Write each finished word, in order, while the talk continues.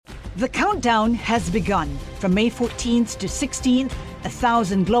The countdown has begun. From May 14th to 16th,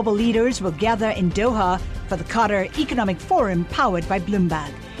 1,000 global leaders will gather in Doha for the Qatar Economic Forum powered by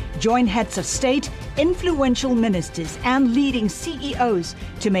Bloomberg. Join heads of state, influential ministers, and leading CEOs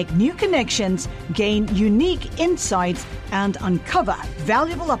to make new connections, gain unique insights, and uncover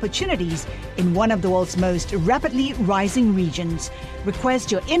valuable opportunities in one of the world's most rapidly rising regions.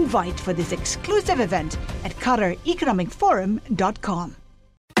 Request your invite for this exclusive event at QatarEconomicForum.com.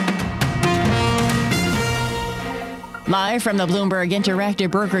 Live from the Bloomberg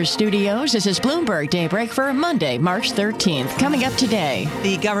Interactive Brokers Studios, this is Bloomberg Daybreak for Monday, March 13th. Coming up today.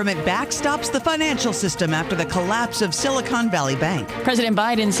 The government backstops the financial system after the collapse of Silicon Valley Bank. President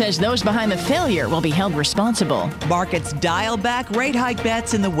Biden says those behind the failure will be held responsible. Markets dial back rate hike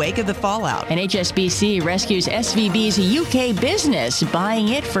bets in the wake of the fallout. And HSBC rescues SVB's UK business, buying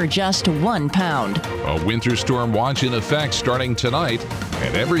it for just £1. A winter storm watch in effect starting tonight.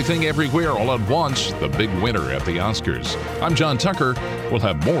 And everything everywhere all at once, the big winner at the Oscars. I'm John Tucker. We'll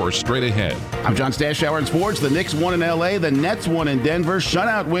have more straight ahead. I'm John Stashower in sports. The Knicks won in L.A., the Nets won in Denver.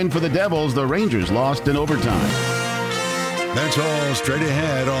 Shutout win for the Devils. The Rangers lost in overtime. That's all straight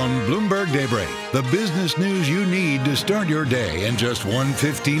ahead on Bloomberg Daybreak. The business news you need to start your day in just one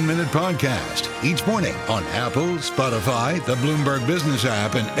 15-minute podcast. Each morning on Apple, Spotify, the Bloomberg Business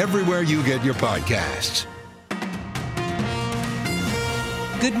app, and everywhere you get your podcasts.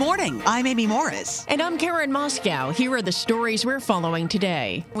 Good morning. I'm Amy Morris. And I'm Karen Moscow. Here are the stories we're following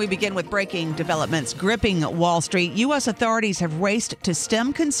today. We begin with breaking developments gripping Wall Street. U.S. authorities have raced to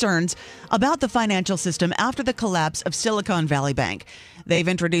stem concerns about the financial system after the collapse of Silicon Valley Bank. They've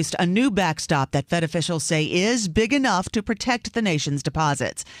introduced a new backstop that Fed officials say is big enough to protect the nation's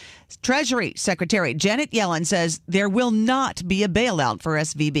deposits. Treasury Secretary Janet Yellen says there will not be a bailout for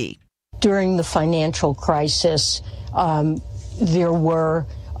SVB. During the financial crisis, there were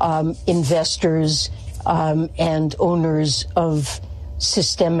investors and owners of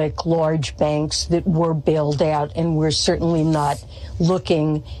systemic large banks that were bailed out, and we're certainly not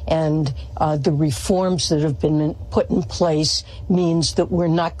looking, and the reforms that have been put in place means that we're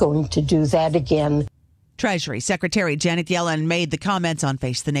not going to do that again. Treasury Secretary Janet Yellen made the comments on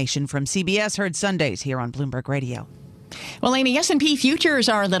Face the Nation from CBS, heard Sundays here on Bloomberg Radio. Well, Amy, S&P futures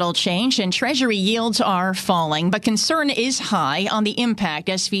are a little changed and Treasury yields are falling, but concern is high on the impact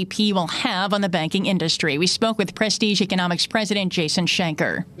SVB will have on the banking industry. We spoke with Prestige Economics President Jason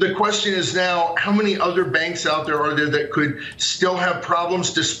Schenker. The question is now, how many other banks out there are there that could still have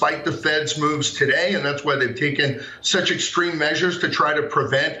problems despite the Fed's moves today? And that's why they've taken such extreme measures to try to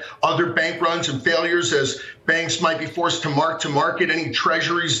prevent other bank runs and failures, as banks might be forced to market any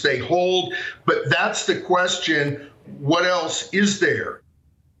treasuries they hold. But that's the question. What else is there?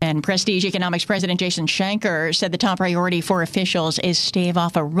 And Prestige Economics President Jason Schenker said the top priority for officials is stave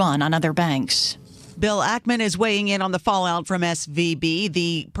off a run on other banks. Bill Ackman is weighing in on the fallout from SVB.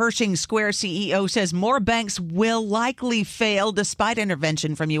 The Pershing Square CEO says more banks will likely fail despite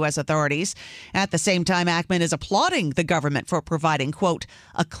intervention from U.S. authorities. At the same time, Ackman is applauding the government for providing, quote,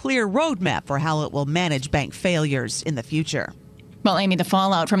 a clear roadmap for how it will manage bank failures in the future. Well, Amy, the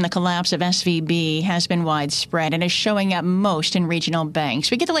fallout from the collapse of SVB has been widespread and is showing up most in regional banks.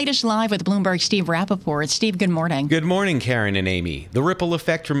 We get the latest live with Bloomberg's Steve Rappaport. Steve, good morning. Good morning, Karen and Amy. The ripple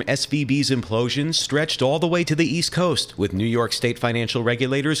effect from SVB's implosion stretched all the way to the East Coast, with New York State financial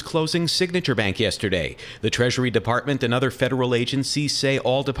regulators closing Signature Bank yesterday. The Treasury Department and other federal agencies say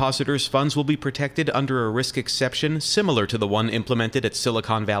all depositors' funds will be protected under a risk exception similar to the one implemented at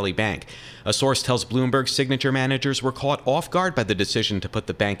Silicon Valley Bank. A source tells Bloomberg Signature managers were caught off guard by the decision to put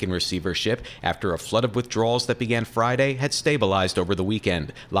the bank in receivership after a flood of withdrawals that began Friday had stabilized over the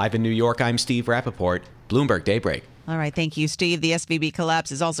weekend. Live in New York, I'm Steve Rappaport, Bloomberg Daybreak. All right, thank you, Steve. The SVB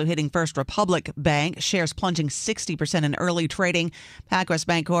collapse is also hitting First Republic Bank. Shares plunging 60% in early trading. PacWest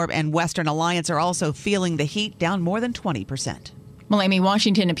Bancorp and Western Alliance are also feeling the heat, down more than 20%. Well, Amy,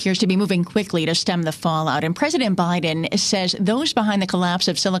 Washington appears to be moving quickly to stem the fallout, and President Biden says those behind the collapse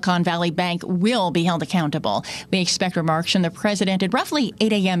of Silicon Valley Bank will be held accountable. We expect remarks from the president at roughly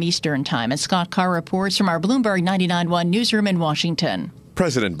 8 a.m. Eastern Time. And Scott Carr reports from our Bloomberg 99.1 newsroom in Washington.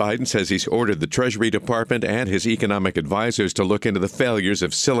 President Biden says he's ordered the Treasury Department and his economic advisors to look into the failures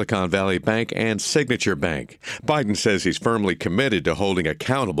of Silicon Valley Bank and Signature Bank. Biden says he's firmly committed to holding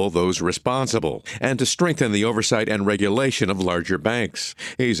accountable those responsible and to strengthen the oversight and regulation of larger banks.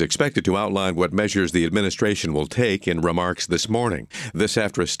 He's expected to outline what measures the administration will take in remarks this morning. This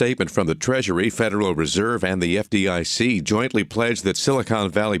after a statement from the Treasury, Federal Reserve, and the FDIC jointly pledged that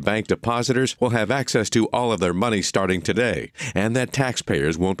Silicon Valley Bank depositors will have access to all of their money starting today, and that taxpayers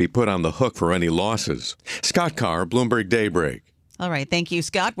won't be put on the hook for any losses. Scott Carr, Bloomberg Daybreak. All right. Thank you,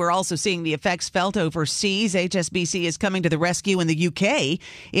 Scott. We're also seeing the effects felt overseas. HSBC is coming to the rescue in the UK.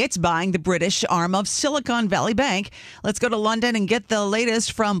 It's buying the British arm of Silicon Valley Bank. Let's go to London and get the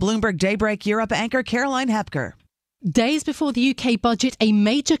latest from Bloomberg Daybreak Europe anchor Caroline Hepker. Days before the UK budget, a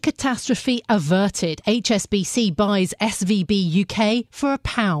major catastrophe averted. HSBC buys SVB UK for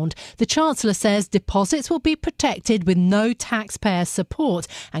 £1. The Chancellor says deposits will be protected with no taxpayer support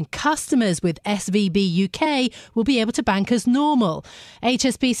and customers with SVB UK will be able to bank as normal.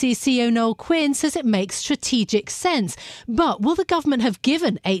 HSBC CEO Noel Quinn says it makes strategic sense. But will the government have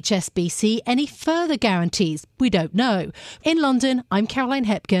given HSBC any further guarantees? We don't know. In London, I'm Caroline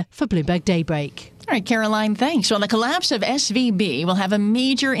Hepker for Bloomberg Daybreak. All right, Caroline, thanks. Well, the collapse of SVB will have a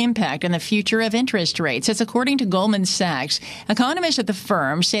major impact on the future of interest rates. It's according to Goldman Sachs. Economists at the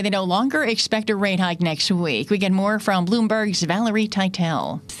firm say they no longer expect a rate hike next week. We get more from Bloomberg's Valerie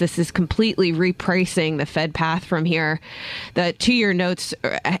Teitel. This is completely repricing the Fed path from here. The 2-year notes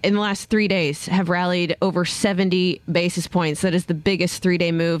in the last 3 days have rallied over 70 basis points. That is the biggest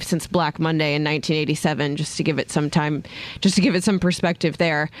 3-day move since Black Monday in 1987, just to give it some time, just to give it some perspective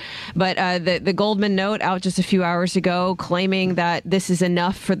there. But the Goldman note out just a few hours ago claiming that this is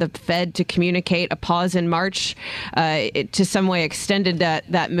enough for the Fed to communicate a pause in March. It to some way extended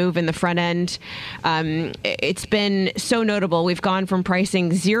that move in the front end. It's been so notable. We've gone from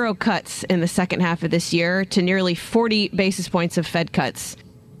pricing 0 cuts in the second half of this year to nearly 40 basis points of Fed cuts.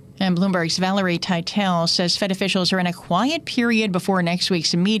 And Bloomberg's Valerie Teitel says Fed officials are in a quiet period before next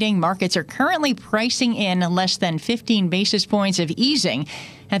week's meeting. Markets are currently pricing in less than 15 basis points of easing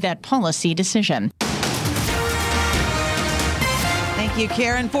at that policy decision. Thank you,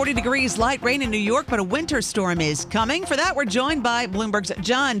 Karen. 40 degrees, light rain in New York, but a winter storm is coming. For that, we're joined by Bloomberg's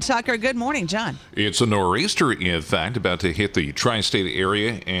John Tucker. Good morning, John. It's a nor'easter, in fact, about to hit the tri-state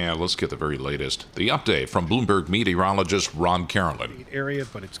area. And let's get the very latest. The update from Bloomberg meteorologist Ron Carolyn. Area,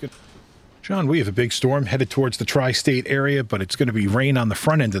 but it's good. John, we have a big storm headed towards the tri-state area, but it's going to be rain on the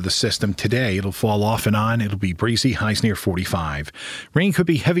front end of the system today. It'll fall off and on. It'll be breezy, highs near 45. Rain could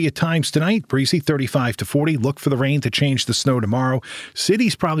be heavy at times tonight, breezy 35 to 40. Look for the rain to change the snow tomorrow.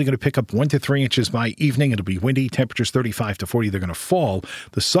 City's probably going to pick up 1 to 3 inches by evening. It'll be windy, temperatures 35 to 40. They're going to fall.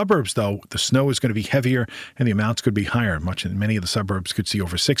 The suburbs, though, the snow is going to be heavier and the amounts could be higher. Many of the suburbs could see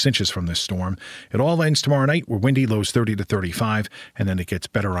over 6 inches from this storm. It all ends tomorrow night. We're windy, lows 30 to 35, and then it gets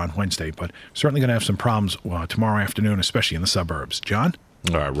better on Wednesday. But certainly going to have some problems tomorrow afternoon, especially in the suburbs. John?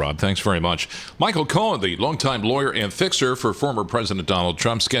 All right, Rob, thanks very much. Michael Cohen, the longtime lawyer and fixer for former President Donald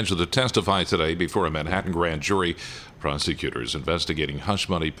Trump, scheduled to testify today before a Manhattan grand jury. Prosecutors investigating hush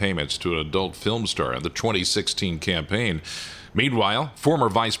money payments to an adult film star in the 2016 campaign. Meanwhile, former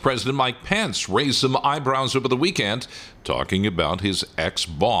Vice President Mike Pence raised some eyebrows over the weekend, talking about his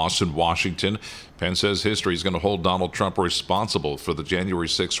ex-boss in Washington. Pence says history is going to hold Donald Trump responsible for the January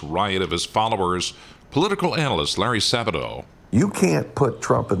 6th riot of his followers. Political analyst Larry Sabato. You can't put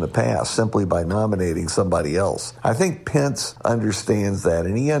Trump in the past simply by nominating somebody else. I think Pence understands that,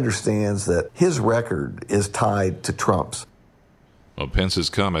 and he understands that his record is tied to Trump's. Well, Pence's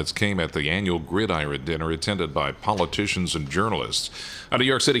comments came at the annual Gridiron dinner attended by politicians and journalists. A New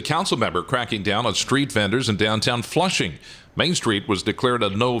York City council member cracking down on street vendors in downtown Flushing. Main Street was declared a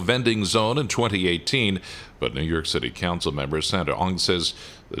no vending zone in 2018, but New York City council member Sandra Ong says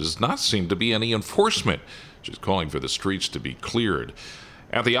there does not seem to be any enforcement. She's calling for the streets to be cleared.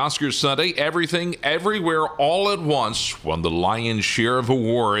 At the Oscars Sunday, Everything, Everywhere, All at Once won the lion's share of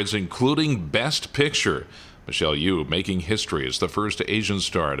awards, including Best Picture. Michelle Yeoh making history as the first Asian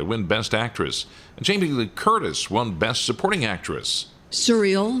star to win Best Actress. And Jamie Lee Curtis won Best Supporting Actress.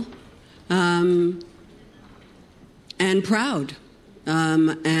 Surreal and proud.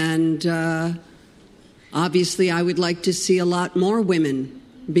 Obviously, I would like to see a lot more women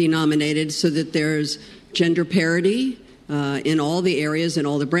be nominated so that there's gender parity in all the areas and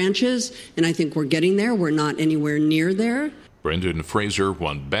all the branches. And I think we're getting there. We're not anywhere near there. Brendan Fraser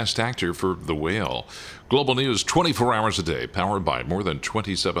won Best Actor for The Whale. Global news 24 hours a day, powered by more than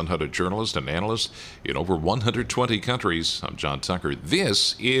 2,700 journalists and analysts in over 120 countries. I'm John Tucker.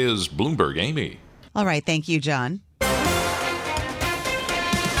 This is Bloomberg Amy. All right. Thank you, John.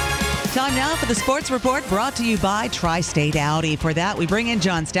 Time now for the Sports Report, brought to you by Tri-State Audi. For that, we bring in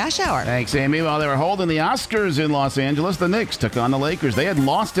John Stashower. Thanks, Amy. While they were holding the Oscars in Los Angeles, the Knicks took on the Lakers. They had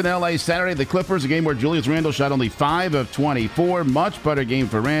lost in L.A. Saturday. The Clippers, a game where Julius Randle shot only 5 of 24. Much better game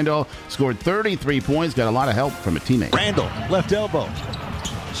for Randle. Scored 33 points. Got a lot of help from a teammate. Randle, left elbow.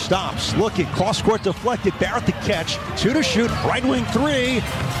 Stops, looking, cross-court deflected. Barrett the catch. 2 to shoot. Right wing 3.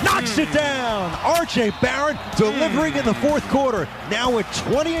 knocks it down. R.J. Barrett delivering in the fourth quarter. Now with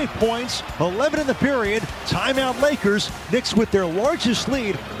 28 points, 11 in the period. Timeout Lakers. Knicks with their largest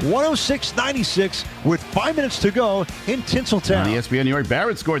lead, 106-96 with 5 minutes to go in Tinseltown. On ESPN New York,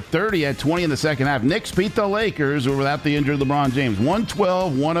 Barrett scored 30 at 20 in the second half. Knicks beat the Lakers, who were without the injured LeBron James.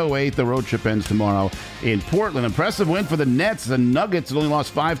 112-108. The road trip ends tomorrow in Portland. Impressive win for the Nets. The Nuggets had only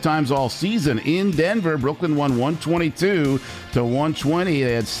lost 5 times all season in Denver. Brooklyn won 122-120.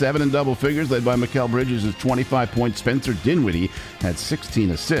 They had 7 in double figures, led by Mikal Bridges' 25-point. Spencer Dinwiddie had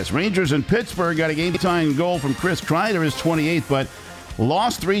 16 assists. Rangers in Pittsburgh got a game-tying goal from Chris Kreider, his 28th, but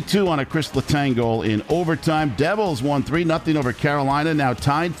lost 3-2 on a Chris Letang goal in overtime. Devils won 3-0 over Carolina, now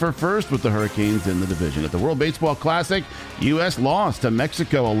tied for first with the Hurricanes in the division. At the World Baseball Classic, U.S. lost to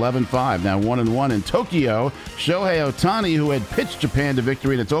Mexico 11-5, now 1-1 in Tokyo. Shohei Ohtani, who had pitched Japan to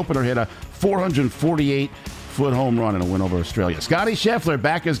victory in its opener, hit a 448-foot home run in a win over Australia. Scotty Scheffler,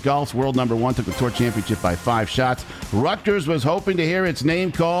 back as golf's world number 1, took the Tour Championship by 5 shots. Rutgers was hoping to hear its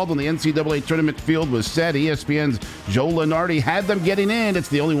name called when the NCAA tournament field was set. ESPN's Joe Lunardi had them getting in. It's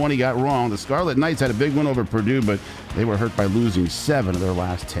the only one he got wrong. The Scarlet Knights had a big win over Purdue, but they were hurt by losing 7 of their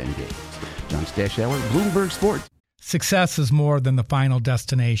last 10 games. John Stashauer, Bloomberg Sports. Success is more than the final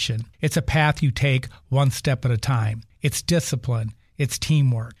destination. It's a path you take one step at a time. It's discipline. It's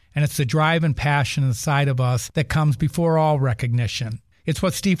teamwork. And it's the drive and passion inside of us that comes before all recognition. It's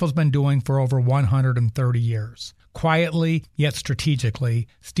what Stifel's been doing for over 130 years. Quietly, yet strategically,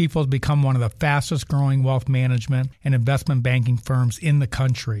 Stifel's become one of the fastest growing wealth management and investment banking firms in the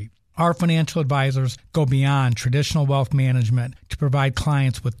country. Our financial advisors go beyond traditional wealth management to provide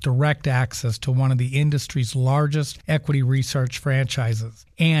clients with direct access to one of the industry's largest equity research franchises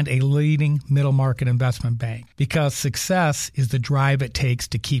and a leading middle market investment bank. Because success is the drive it takes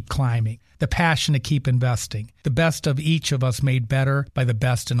to keep climbing, the passion to keep investing, the best of each of us made better by the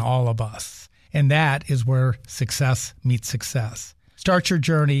best in all of us. And that is where success meets success. Start your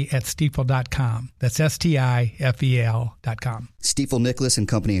journey at Stifel.com. That's Stifel.com. Stifel Nicholas and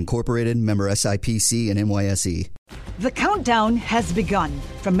Company Incorporated, member SIPC and NYSE. The countdown has begun.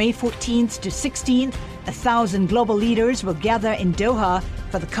 From May 14th to 16th, 1,000 global leaders will gather in Doha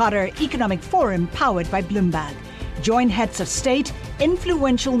for the Qatar Economic Forum powered by Bloomberg. Join heads of state,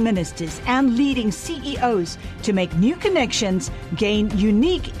 influential ministers, and leading CEOs to make new connections, gain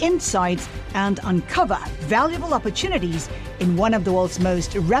unique insights, and uncover valuable opportunities in one of the world's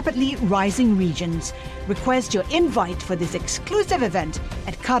most rapidly rising regions. Request your invite for this exclusive event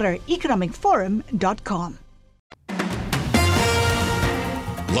at QatarEconomicForum.com.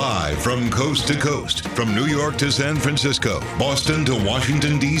 Live from coast to coast, from New York to San Francisco, Boston to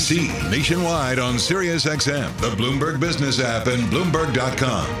Washington, D.C., nationwide on SiriusXM, the Bloomberg Business app, and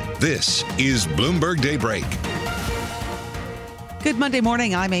Bloomberg.com. This is Bloomberg Daybreak. Good Monday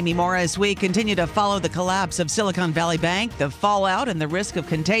morning. I'm Amy Morris. We continue to follow the collapse of Silicon Valley Bank, the fallout, and the risk of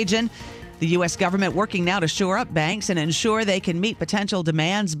contagion. The U.S. government working now to shore up banks and ensure they can meet potential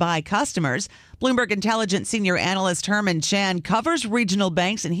demands by customers. Bloomberg Intelligence senior analyst Herman Chan covers regional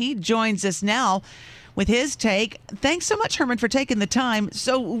banks, and he joins us now with his take. Thanks so much, Herman, for taking the time.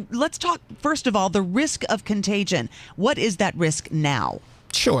 So let's talk, first of all, the risk of contagion. What is that risk now?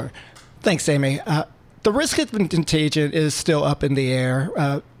 Sure. Thanks, Amy. The risk of contagion is still up in the air.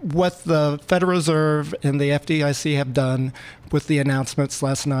 What the Federal Reserve and the FDIC have done with the announcements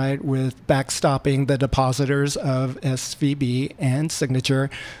last night with backstopping the depositors of SVB and Signature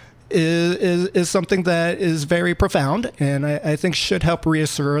is something that is very profound and I think should help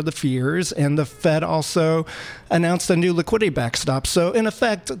reassure the fears. And the Fed also announced a new liquidity backstop. So in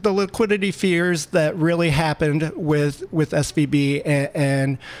effect, the liquidity fears that really happened with SVB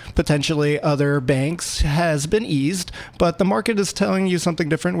and potentially other banks has been eased, but the market is telling you something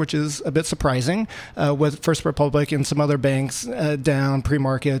different, which is a bit surprising, with First Republic and some other banks down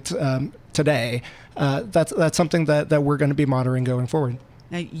pre-market today. That's something that we're going to be monitoring going forward.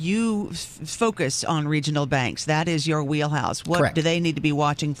 Now, you focus on regional banks. That is your wheelhouse. What Correct. do they need to be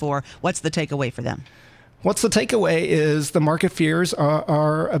watching for? What's the takeaway for them? What's the takeaway is the market fears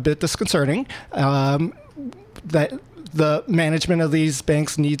are a bit disconcerting. That the management of these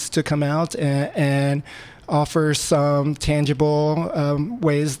banks needs to come out and offer some tangible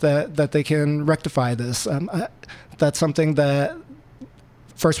ways that they can rectify this. That's something that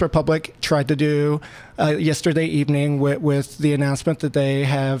First Republic tried to do yesterday evening with the announcement that they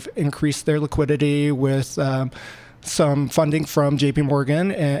have increased their liquidity with some funding from JP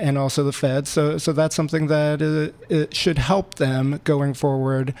Morgan and also the Fed. So that's something that it should help them going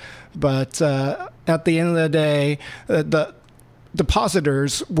forward. But at the end of the day, the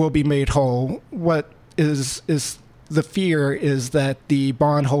depositors will be made whole. What is the fear is that the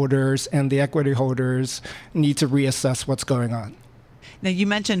bondholders and the equity holders need to reassess what's going on. Now, you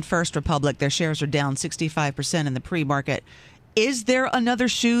mentioned First Republic. Their shares are down 65% in the pre-market. Is there another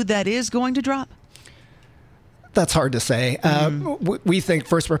shoe that is going to drop? That's hard to say. We think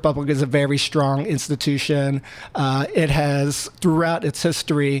First Republic is a very strong institution. It has, throughout its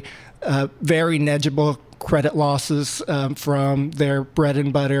history, very negligible credit losses from their bread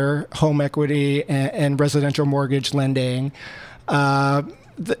and butter home equity and residential mortgage lending.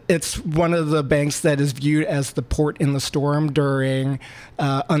 It's one of the banks that is viewed as the port in the storm during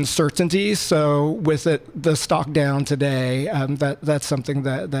uncertainty. So with the stock down today, that's something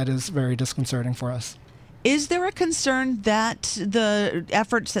that is very disconcerting for us. Is there a concern that the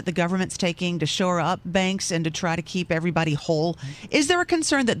efforts that the government's taking to shore up banks and to try to keep everybody whole, is there a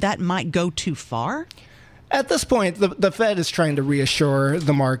concern that that might go too far? At this point, the Fed is trying to reassure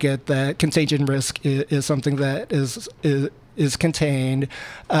the market that contagion risk is something that is contained.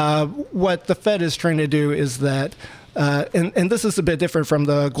 What the Fed is trying to do is that, and this is a bit different from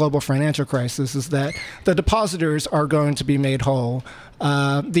the global financial crisis, is that the depositors are going to be made whole.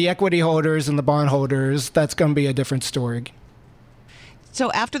 The equity holders and the bond holders, that's going to be a different story. So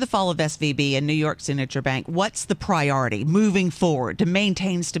after the fall of SVB and New York Signature Bank, what's the priority moving forward to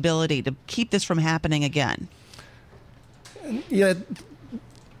maintain stability, to keep this from happening again? Yeah,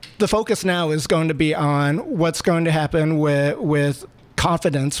 the focus now is going to be on what's going to happen with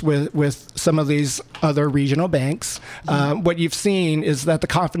confidence with some of these other regional banks. What you've seen is that the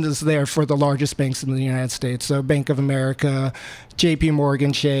confidence is there for the largest banks in the United States. So Bank of America, JP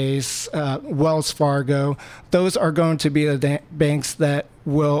Morgan Chase, Wells Fargo, those are going to be the banks that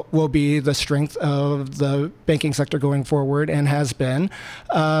will be the strength of the banking sector going forward and has been.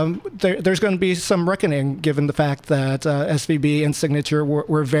 There's going to be some reckoning given the fact that SVB and Signature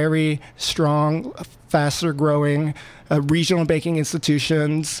were very strong, faster growing regional banking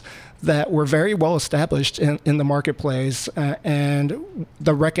institutions that were very well established in the marketplace, and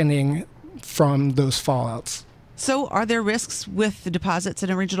the reckoning from those fallouts. So are there risks with the deposits in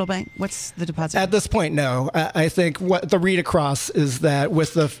a regional bank? What's the deposit? At this point, no. I think what the read across is that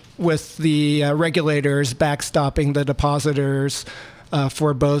with the regulators backstopping the depositors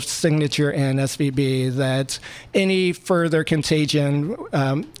for both Signature and SVB, that any further contagion,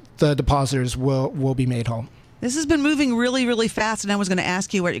 the depositors will be made whole. This has been moving really, really fast, and I was going to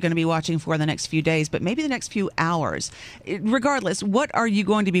ask you what you're going to be watching for in the next few days, but maybe the next few hours. Regardless, what are you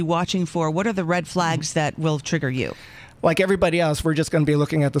going to be watching for? What are the red flags that will trigger you? Like everybody else, we're just going to be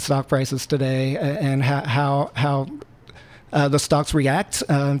looking at the stock prices today and how the stocks react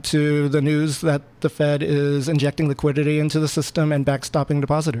to the news that the Fed is injecting liquidity into the system and backstopping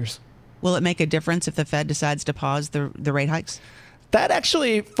depositors. Will it make a difference if the Fed decides to pause the rate hikes? That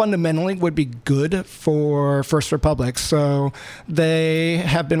actually fundamentally would be good for First Republic. So they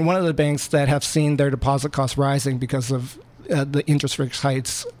have been one of the banks that have seen their deposit costs rising because of the interest rate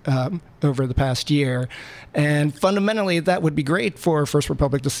hikes over the past year. And fundamentally, that would be great for First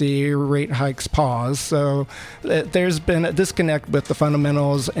Republic to see rate hikes pause. So there's been a disconnect with the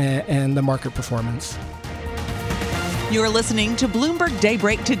fundamentals and the market performance. You're listening to Bloomberg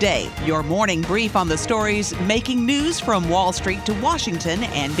Daybreak Today, your morning brief on the stories making news from Wall Street to Washington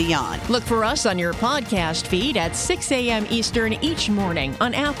and beyond. Look for us on your podcast feed at 6 a.m. Eastern each morning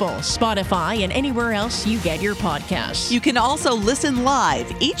on Apple, Spotify, and anywhere else you get your podcasts. You can also listen live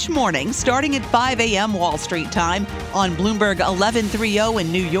each morning starting at 5 a.m. Wall Street time on Bloomberg 1130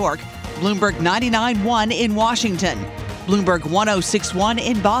 in New York, Bloomberg 99.1 in Washington, Bloomberg 106.1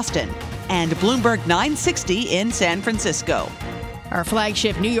 in Boston, and Bloomberg 960 in San Francisco. Our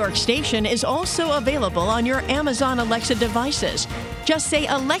flagship New York station is also available on your Amazon Alexa devices. Just say,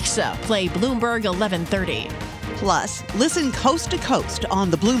 Alexa, play Bloomberg 1130. Plus, listen coast to coast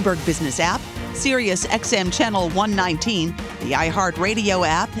on the Bloomberg Business app, Sirius XM Channel 119, the iHeartRadio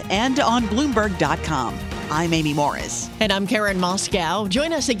app, and on Bloomberg.com. I'm Amy Morris. And I'm Karen Moscow.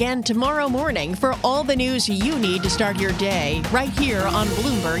 Join us again tomorrow morning for all the news you need to start your day right here on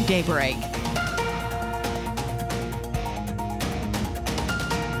Bloomberg Daybreak.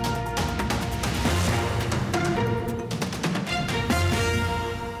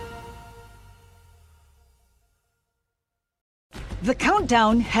 The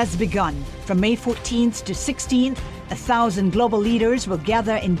countdown has begun. From May 14th to 16th, 1,000 global leaders will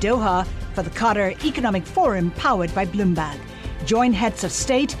gather in Doha for the Qatar Economic Forum powered by Bloomberg. Join heads of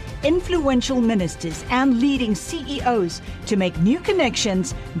state, influential ministers, and leading CEOs to make new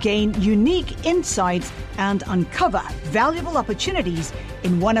connections, gain unique insights, and uncover valuable opportunities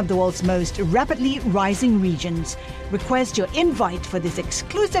in one of the world's most rapidly rising regions. Request your invite for this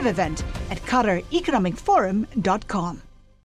exclusive event at QatarEconomicForum.com.